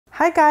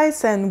Hi guys,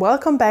 and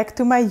welcome back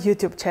to my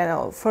YouTube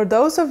channel. For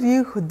those of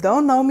you who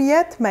don't know me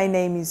yet, my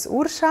name is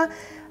Ursha.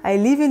 I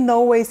live in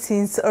Norway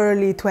since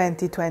early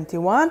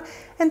 2021,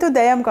 and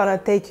today I'm gonna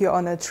take you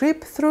on a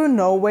trip through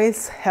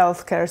Norway's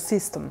healthcare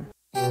system.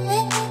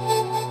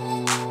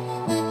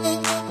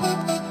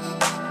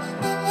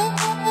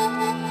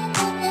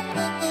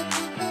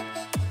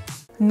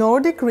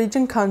 Nordic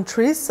region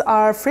countries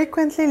are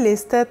frequently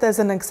listed as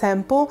an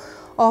example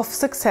of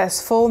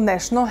successful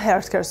national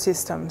healthcare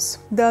systems.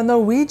 The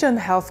Norwegian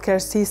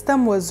healthcare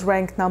system was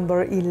ranked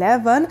number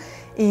 11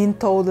 in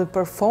total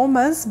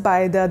performance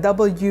by the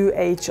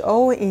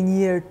WHO in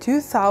year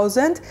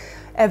 2000,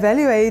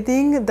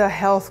 evaluating the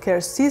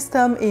healthcare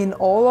system in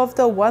all of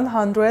the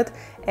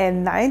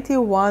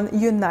 191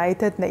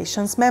 United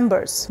Nations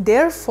members.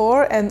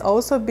 Therefore, and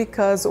also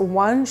because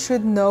one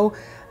should know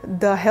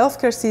the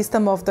healthcare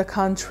system of the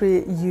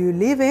country you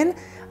live in,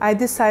 I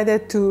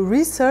decided to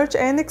research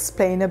and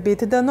explain a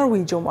bit the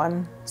Norwegian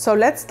one. So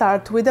let's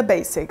start with the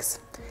basics.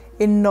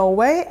 In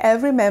Norway,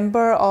 every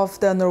member of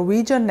the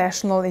Norwegian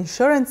National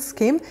Insurance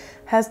Scheme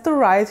has the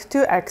right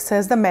to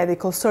access the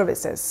medical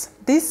services.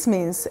 This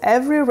means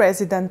every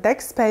resident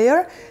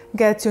taxpayer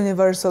gets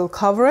universal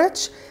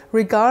coverage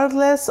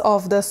regardless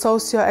of the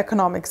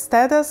socio-economic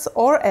status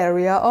or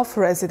area of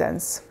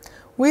residence.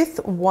 With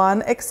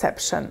one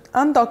exception,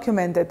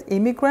 undocumented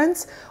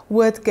immigrants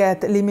would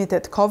get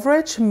limited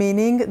coverage,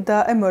 meaning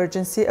the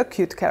emergency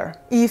acute care.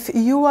 If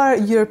you are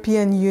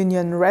European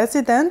Union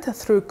resident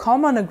through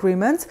common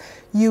agreements,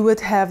 you would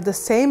have the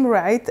same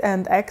right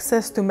and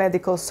access to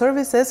medical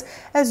services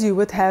as you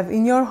would have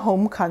in your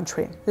home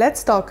country.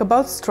 Let's talk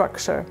about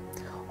structure.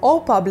 All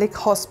public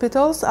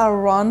hospitals are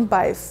run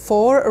by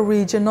 4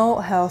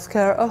 regional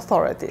healthcare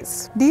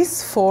authorities.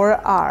 These 4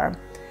 are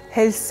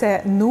Helse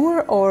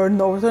Nord or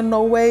Northern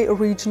Norway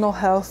Regional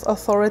Health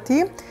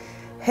Authority,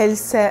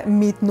 Helse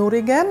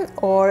Midt-Norge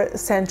or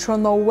Central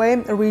Norway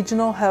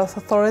Regional Health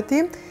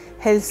Authority,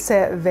 Helse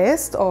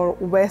Vest or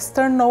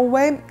Western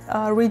Norway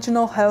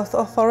Regional Health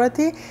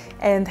Authority,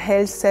 and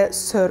Helse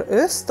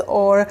Sør-Øst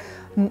or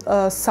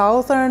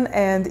Southern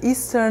and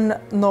Eastern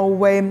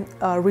Norway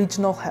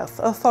Regional Health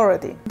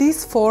Authority.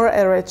 These 4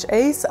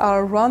 RHAs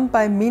are run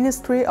by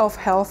Ministry of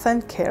Health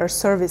and Care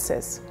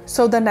Services.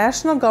 So the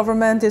national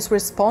government is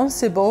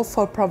responsible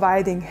for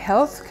providing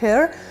health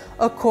care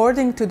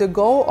according to the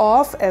goal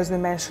of, as we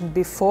mentioned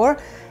before,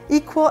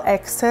 equal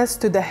access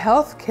to the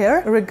health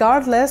care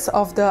regardless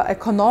of the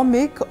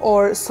economic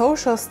or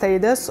social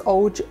status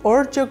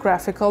or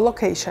geographical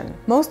location.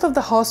 Most of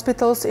the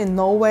hospitals in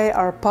Norway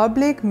are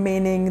public,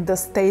 meaning the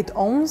state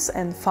owns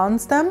and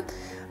funds them.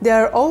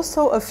 There are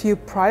also a few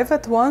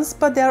private ones,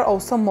 but they are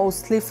also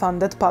mostly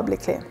funded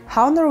publicly.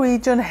 How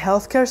Norwegian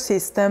healthcare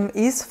system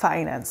is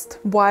financed.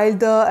 While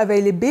the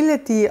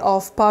availability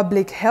of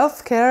public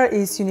healthcare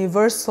is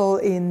universal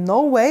in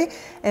Norway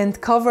and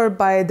covered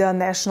by the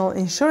National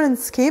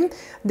Insurance Scheme,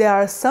 there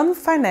are some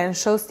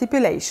financial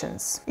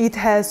stipulations. It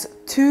has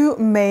 2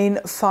 main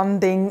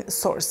funding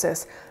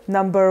sources.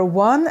 Number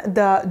 1,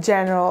 the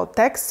general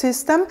tax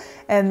system,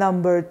 and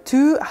number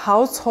 2,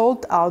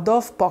 household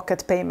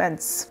out-of-pocket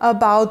payments.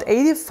 About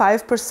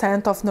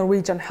 85% of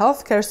Norwegian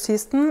healthcare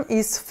system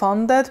is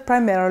funded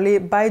primarily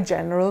by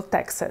general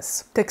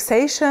taxes.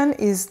 Taxation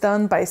is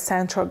done by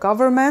central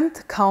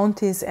government,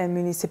 counties and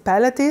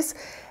municipalities,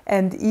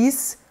 and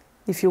is,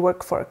 if you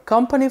work for a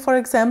company, for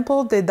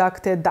example,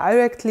 deducted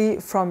directly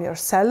from your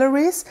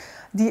salaries,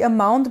 the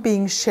amount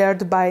being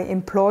shared by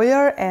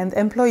employer and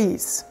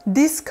employees.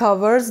 This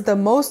covers the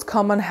most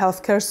common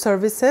healthcare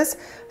services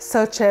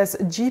such as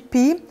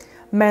GP,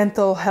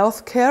 mental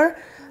health care,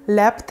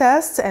 lab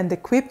tests and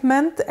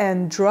equipment,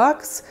 and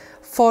drugs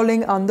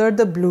falling under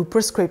the blue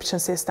prescription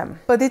system.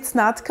 But it's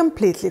not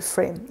completely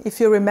free. If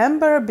you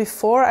remember,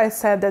 before I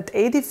said that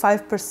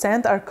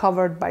 85% are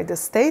covered by the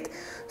state,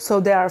 so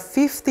there are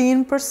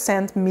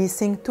 15%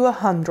 missing to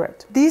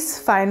 100. These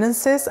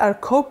finances are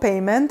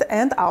co-payment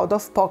and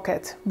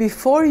out-of-pocket.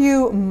 Before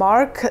you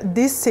mark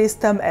this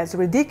system as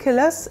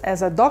ridiculous,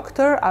 as a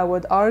doctor, I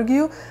would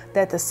argue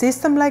that a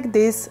system like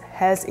this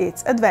has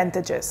its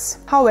advantages.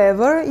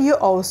 However, you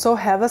also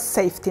have a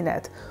safety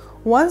net.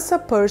 Once a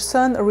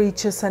person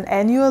reaches an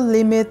annual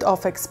limit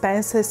of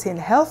expenses in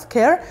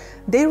healthcare,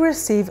 they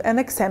receive an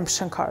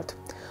exemption card.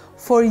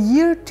 For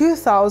year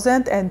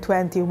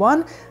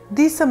 2021,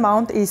 this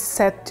amount is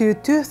set to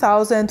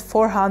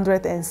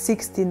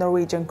 2,460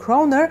 Norwegian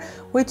kroner,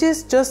 which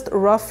is just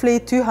roughly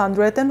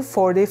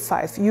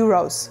 245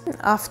 euros.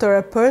 After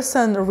a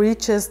person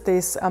reaches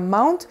this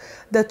amount,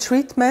 the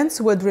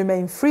treatments would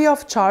remain free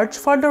of charge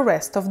for the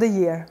rest of the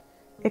year.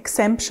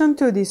 Exemption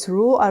to this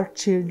rule are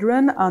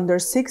children under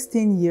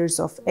 16 years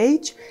of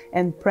age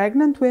and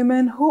pregnant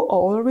women who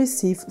all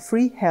receive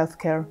free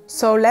healthcare.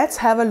 So let's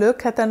have a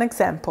look at an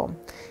example.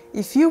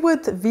 If you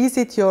would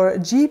visit your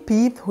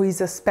GP, who is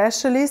a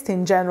specialist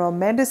in general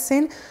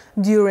medicine,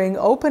 during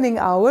opening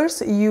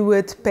hours, you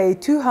would pay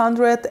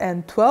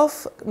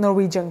 212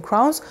 Norwegian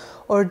crowns,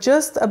 or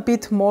just a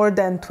bit more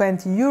than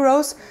 20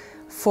 euros,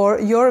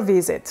 for your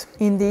visit.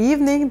 In the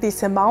evening,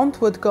 this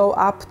amount would go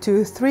up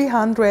to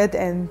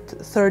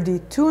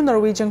 332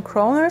 Norwegian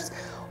kroners,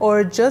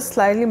 or just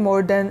slightly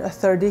more than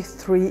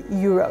 33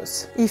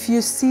 euros. If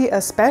you see a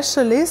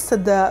specialist,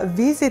 the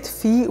visit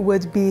fee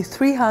would be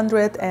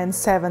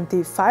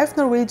 375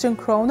 Norwegian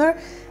kroner,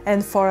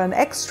 and for an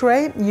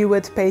X-ray you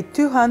would pay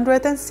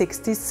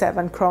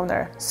 267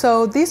 kroner.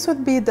 So this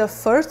would be the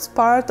first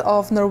part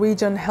of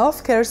Norwegian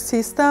healthcare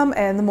system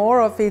and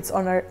more of its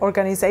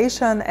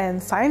organization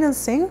and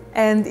financing.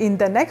 And in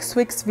the next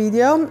week's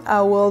video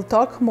I will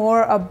talk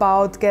more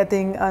about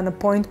getting an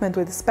appointment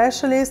with a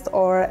specialist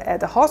or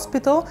at a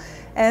hospital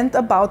and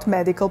about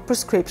medical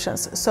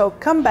prescriptions. So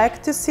come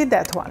back to see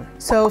that one.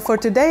 So for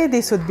today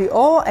this would be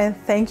all, and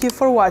thank you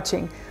for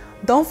watching.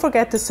 Don't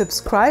forget to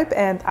subscribe,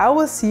 and I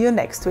will see you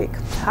next week.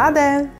 Ha then!